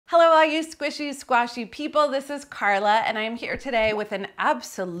all you squishy, squashy people, this is Carla, and I am here today with an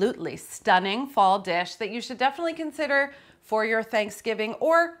absolutely stunning fall dish that you should definitely consider for your Thanksgiving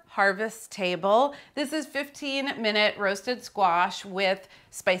or harvest table. This is 15-minute roasted squash with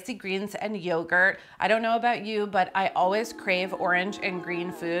spicy greens and yogurt. I don't know about you, but I always crave orange and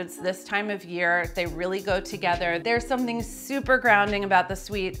green foods this time of year. They really go together. There's something super grounding about the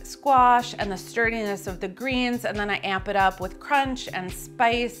sweet squash and the sturdiness of the greens, and then I amp it up with crunch and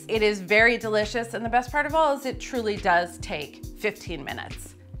spice. It is very delicious, and the best part of all is it truly does take 15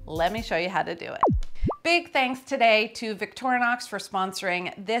 minutes. Let me show you how to do it. Big thanks today to Victorinox for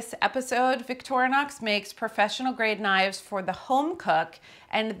sponsoring this episode. Victorinox makes professional grade knives for the home cook,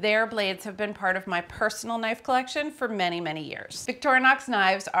 and their blades have been part of my personal knife collection for many, many years. Victorinox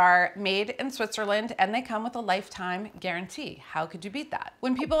knives are made in Switzerland and they come with a lifetime guarantee. How could you beat that?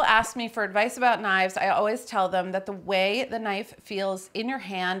 When people ask me for advice about knives, I always tell them that the way the knife feels in your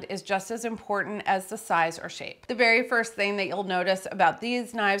hand is just as important as the size or shape. The very first thing that you'll notice about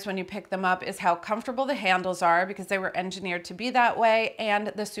these knives when you pick them up is how comfortable the handles are, because they were engineered to be that way, and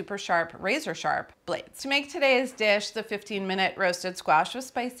the super sharp, razor sharp blades. To make today's dish, the 15-minute roasted squash with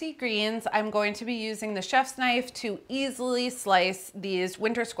spicy greens, I'm going to be using the chef's knife to easily slice these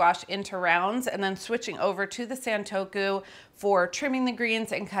winter squash into rounds, and then switching over to the santoku for trimming the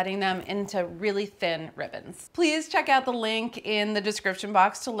greens and cutting them into really thin ribbons. Please check out the link in the description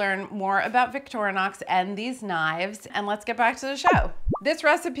box to learn more about Victorinox and these knives, and let's get back to the show. This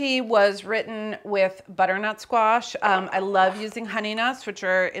recipe was written with butternut squash. I love using honey nuts, which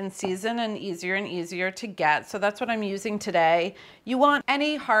are in season and easier to get. So that's what I'm using today. You want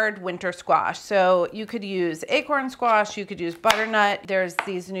any hard winter squash. So you could use acorn squash, you could use butternut. There's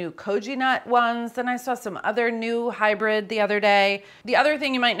these new koji nut ones. Then I saw some other new hybrid the other day. The other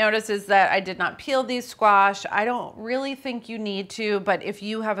thing you might notice is that I did not peel these squash. I don't really think you need to, but if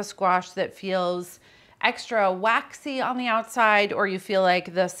you have a squash that feels extra waxy on the outside, or you feel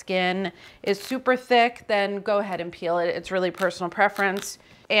like the skin is super thick, then go ahead and peel it. It's really personal preference.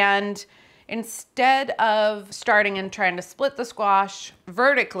 And instead of starting and trying to split the squash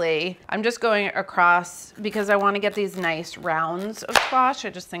vertically, I'm just going across because I want to get these nice rounds of squash. I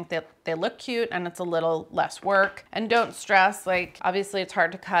just think that they look cute and it's a little less work. And don't stress, like obviously it's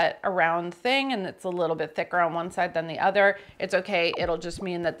hard to cut a round thing and it's a little bit thicker on one side than the other. It's okay, it'll just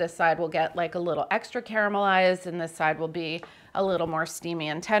mean that this side will get like a little extra caramelized and this side will be a little more steamy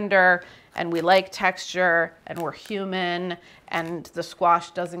and tender. And we like texture and we're human and the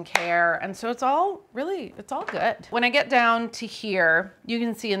squash doesn't care. And so it's all good. When I get down to here, you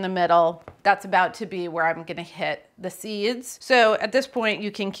can see in the middle, that's about to be where I'm gonna hit the seeds. So at this point,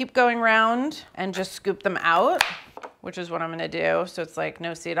 you can keep going around and just scoop them out, which is what I'm gonna do. So it's like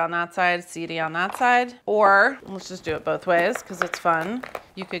no seed on that side, seedy on that side. Or let's just do it both ways because it's fun.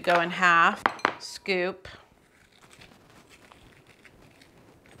 You could go in half, scoop.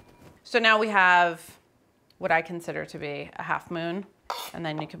 So now we have what I consider to be a half moon, and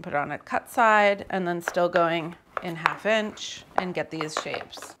then you can put it on a cut side and then still going in 1/2 inch and get these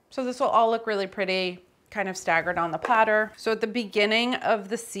shapes. So this will all look really pretty, kind of staggered on the platter. So at the beginning of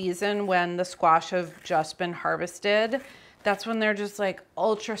the season, when the squash have just been harvested, that's when they're just like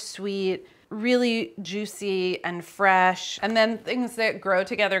ultra sweet, really juicy and fresh. And then things that grow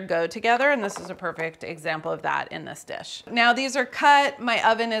together go together, and this is a perfect example of that in this dish. Now these are cut. My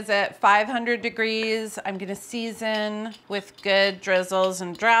oven is at 500 degrees. I'm gonna season with good drizzles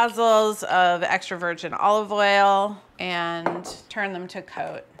and drazzles of extra virgin olive oil and turn them to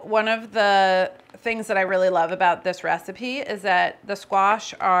coat. One of the things that I really love about this recipe is that the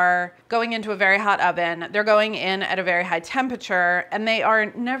squash are going into a very hot oven. They're going in at a very high temperature and they are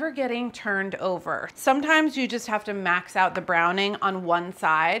never getting turned over. Sometimes you just have to max out the browning on one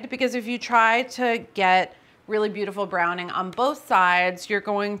side, because if you try to get really beautiful browning on both sides, you're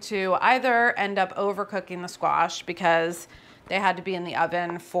going to either end up overcooking the squash because they had to be in the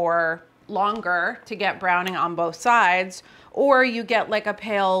oven for longer to get browning on both sides, or you get like a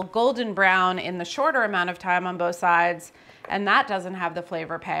pale golden brown in the shorter amount of time on both sides, and that doesn't have the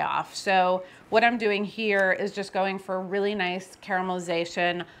flavor payoff. So what I'm doing here is just going for really nice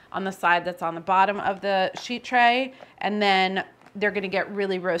caramelization on the side that's on the bottom of the sheet tray, and then they're gonna get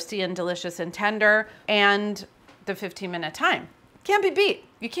really roasty and delicious and tender, and the 15-minute time can't be beat.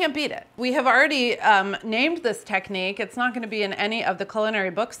 You can't beat it. We have already named this technique. It's not gonna be in any of the culinary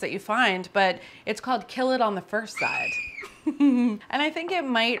books that you find, but it's called kill it on the first side. And I think it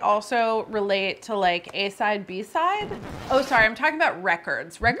might also relate to like A side, B side. Oh, sorry, I'm talking about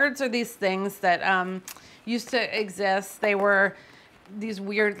records. Records are these things that used to exist. They were these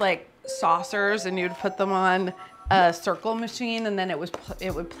weird like saucers, and you'd put them on a circle machine, and then it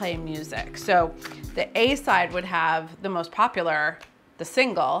would play music. So the A side would have the most popular, the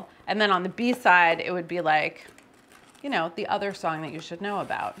single, and then on the B side, it would be like, you know, the other song that you should know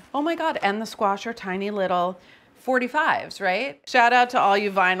about. Oh my God, and the squash are tiny little 45s, right? Shout out to all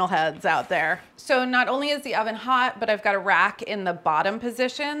you vinyl heads out there. So not only is the oven hot, but I've got a rack in the bottom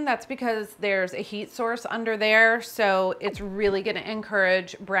position. That's because there's a heat source under there. So it's really gonna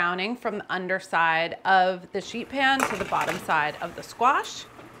encourage browning from the underside of the sheet pan to the bottom side of the squash.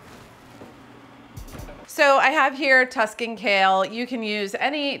 So I have here Tuscan kale. You can use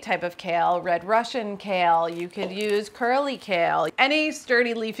any type of kale, red Russian kale. You could use curly kale. Any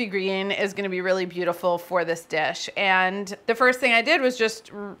sturdy leafy green is gonna be really beautiful for this dish. And the first thing I did was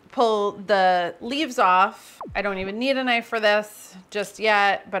just pull the leaves off. I don't even need a knife for this just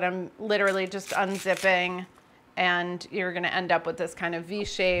yet, but I'm literally just unzipping, and you're gonna end up with this kind of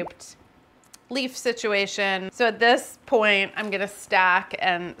V-shaped leaf situation. So at this point, I'm gonna stack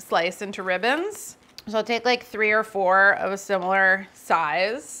and slice into ribbons. So I'll take like 3 or 4 of a similar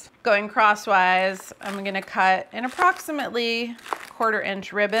size. Going crosswise, I'm gonna cut in approximately 1/4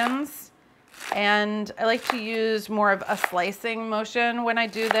 inch ribbons. And I like to use more of a slicing motion when I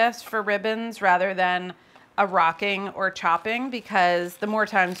do this for ribbons rather than a rocking or chopping, because the more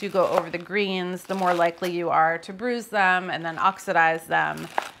times you go over the greens, the more likely you are to bruise them and then oxidize them.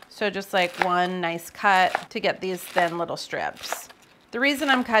 So just like one nice cut to get these thin little strips. The reason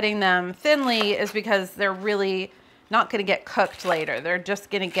I'm cutting them thinly is because they're really not gonna get cooked later. They're just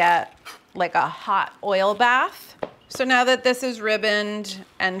gonna get like a hot oil bath. So now that this is ribboned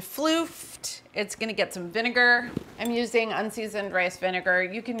and floofed, it's gonna get some vinegar. I'm using unseasoned rice vinegar.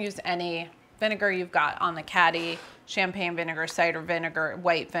 You can use any vinegar you've got on the caddy, champagne vinegar, cider vinegar,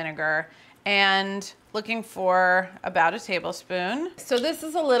 white vinegar, and looking for about a tablespoon. So this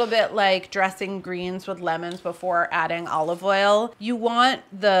is a little bit like dressing greens with lemons before adding olive oil. You want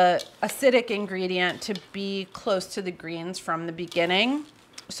the acidic ingredient to be close to the greens from the beginning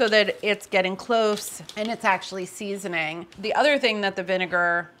so that it's getting close and it's actually seasoning. The other thing that the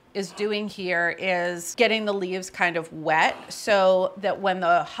vinegar is doing here is getting the leaves kind of wet so that when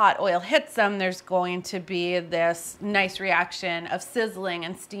the hot oil hits them, there's going to be this nice reaction of sizzling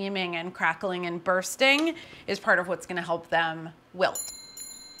and steaming and crackling and bursting is part of what's gonna help them wilt.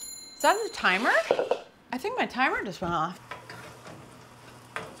 Is that the timer? I think my timer just went off.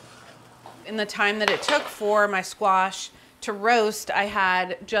 In the time that it took for my squash to roast, I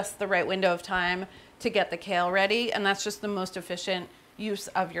had just the right window of time to get the kale ready, and that's just the most efficient use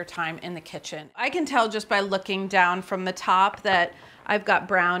of your time in the kitchen. I can tell just by looking down from the top that I've got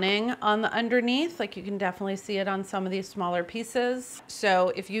browning on the underneath. Like you can definitely see it on some of these smaller pieces.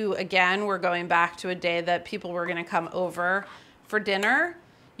 So if you, again, were going back to a day that people were gonna come over for dinner,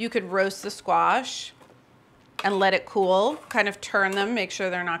 you could roast the squash and let it cool, kind of turn them, make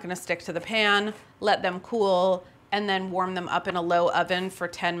sure they're not gonna stick to the pan, let them cool, and then warm them up in a low oven for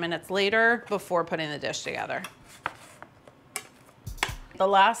 10 minutes later before putting the dish together. The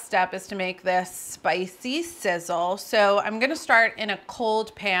last step is to make this spicy sizzle. So I'm gonna start in a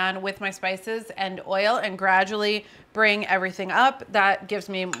cold pan with my spices and oil and gradually bring everything up. That gives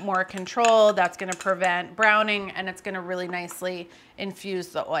me more control. That's gonna prevent browning, and it's gonna really nicely infuse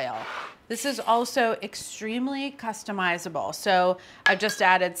the oil. This is also extremely customizable. So I've just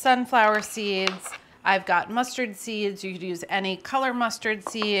added sunflower seeds. I've got mustard seeds. You could use any color mustard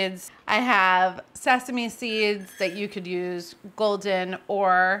seeds. I have sesame seeds that you could use golden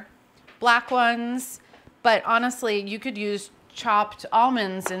or black ones. But honestly, you could use chopped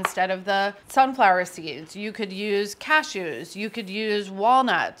almonds instead of the sunflower seeds. You could use cashews. You could use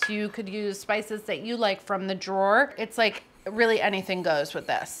walnuts. You could use spices that you like from the drawer. It's like really anything goes with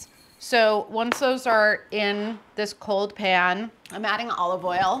this. So once those are in this cold pan, I'm adding olive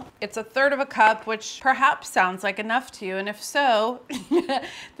oil. It's 1/3 cup, which perhaps sounds like enough to you. And if so,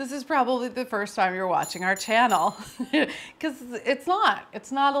 this is probably the first time you're watching our channel because it's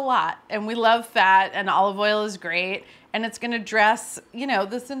not a lot. And we love fat, and olive oil is great. And it's gonna dress, you know,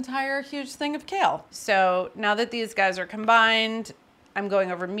 this entire huge thing of kale. So now that these guys are combined, I'm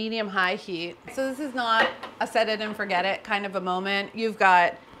going over medium-high heat. So this is not a set it and forget it kind of a moment. You've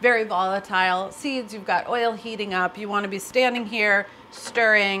got very volatile seeds, you've got oil heating up. You wanna be standing here,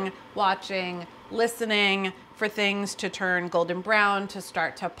 stirring, watching, listening for things to turn golden brown, to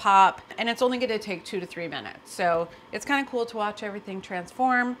start to pop. And it's only gonna take 2 to 3 minutes. So it's kind of cool to watch everything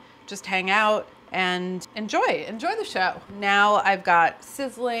transform, just hang out and enjoy the show. Now I've got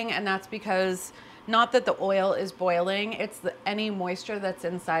sizzling, and that's because Not that the oil is boiling, it's any moisture that's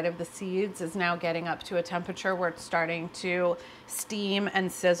inside of the seeds is now getting up to a temperature where it's starting to steam and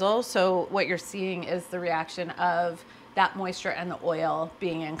sizzle. So what you're seeing is the reaction of that moisture and the oil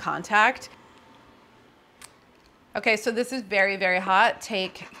being in contact. Okay, so this is very, very hot.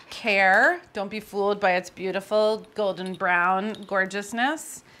 Take care. Don't be fooled by its beautiful golden brown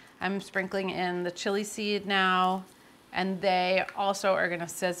gorgeousness. I'm sprinkling in the chili seed now, and they also are gonna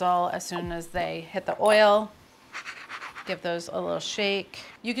sizzle as soon as they hit the oil. Give those a little shake.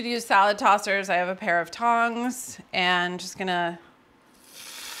 You could use salad tossers. I have a pair of tongs, and just gonna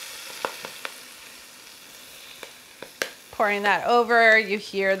pouring that over. You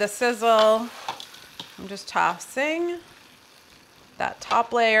hear the sizzle. I'm just tossing. That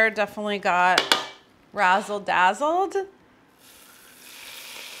top layer definitely got razzle-dazzled.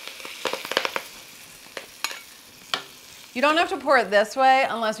 You don't have to pour it this way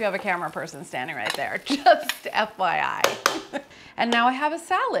unless you have a camera person standing right there, just FYI. And now I have a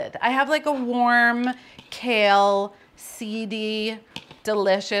salad. I have like a warm, kale, seedy,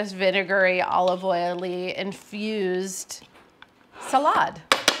 delicious, vinegary, olive oily, infused salad.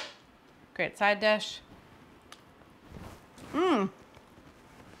 Great side dish.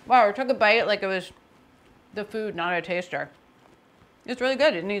 Wow, I took a bite like it was the food, not a taster. It's really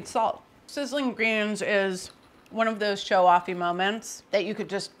good, it needs salt. Sizzling greens is one of those show-offy moments that you could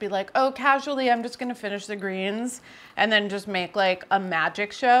just be like, oh, casually, I'm just gonna finish the greens and then just make like a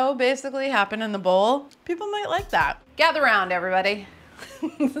magic show basically happen in the bowl. People might like that. Gather around, everybody.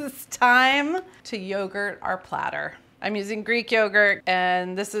 It's time to yogurt our platter. I'm using Greek yogurt,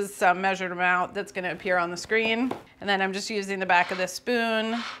 and this is some measured amount that's gonna appear on the screen. And then I'm just using the back of the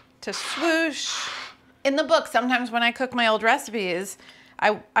spoon to swoosh. In the book, sometimes when I cook my old recipes,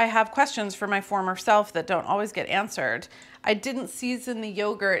 I have questions for my former self that don't always get answered. I didn't season the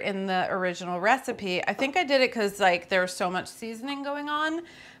yogurt in the original recipe. I think I did it because like there was so much seasoning going on,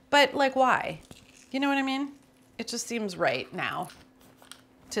 but like why? You know what I mean? It just seems right now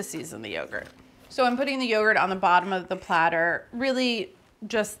to season the yogurt. So I'm putting the yogurt on the bottom of the platter, really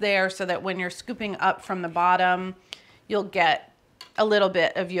just there so that when you're scooping up from the bottom, you'll get a little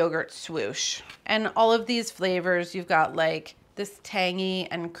bit of yogurt swoosh. And all of these flavors, you've got like this tangy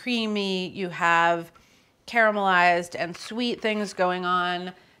and creamy, you have caramelized and sweet things going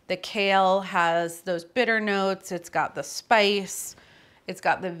on. The kale has those bitter notes, it's got the spice, it's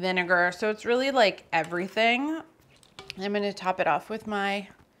got the vinegar. So it's really like everything. I'm gonna top it off with my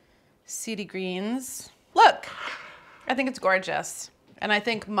seedy greens. Look, I think it's gorgeous. And I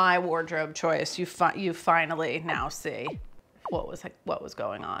think my wardrobe choice, you finally now see what was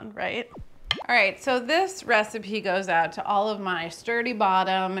going on, right? All right, so this recipe goes out to all of my sturdy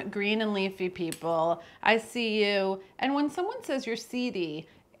bottom, green and leafy people. I see you. And when someone says you're seedy,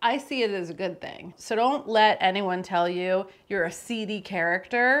 I see it as a good thing. So don't let anyone tell you you're a seedy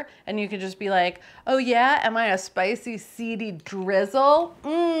character and you can just be like, oh yeah, am I a spicy, seedy drizzle?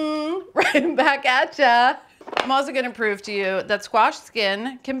 Right back at ya. I'm also gonna prove to you that squash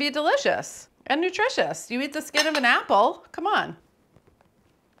skin can be delicious and nutritious. You eat the skin of an apple, come on.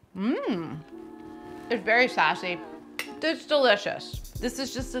 It's very sassy. It's delicious. This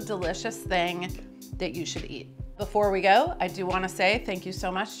is just a delicious thing that you should eat. Before we go, I do want to say thank you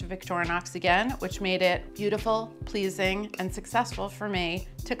so much to Victorinox again, which made it beautiful, pleasing, and successful for me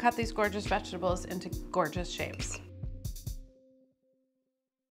to cut these gorgeous vegetables into gorgeous shapes.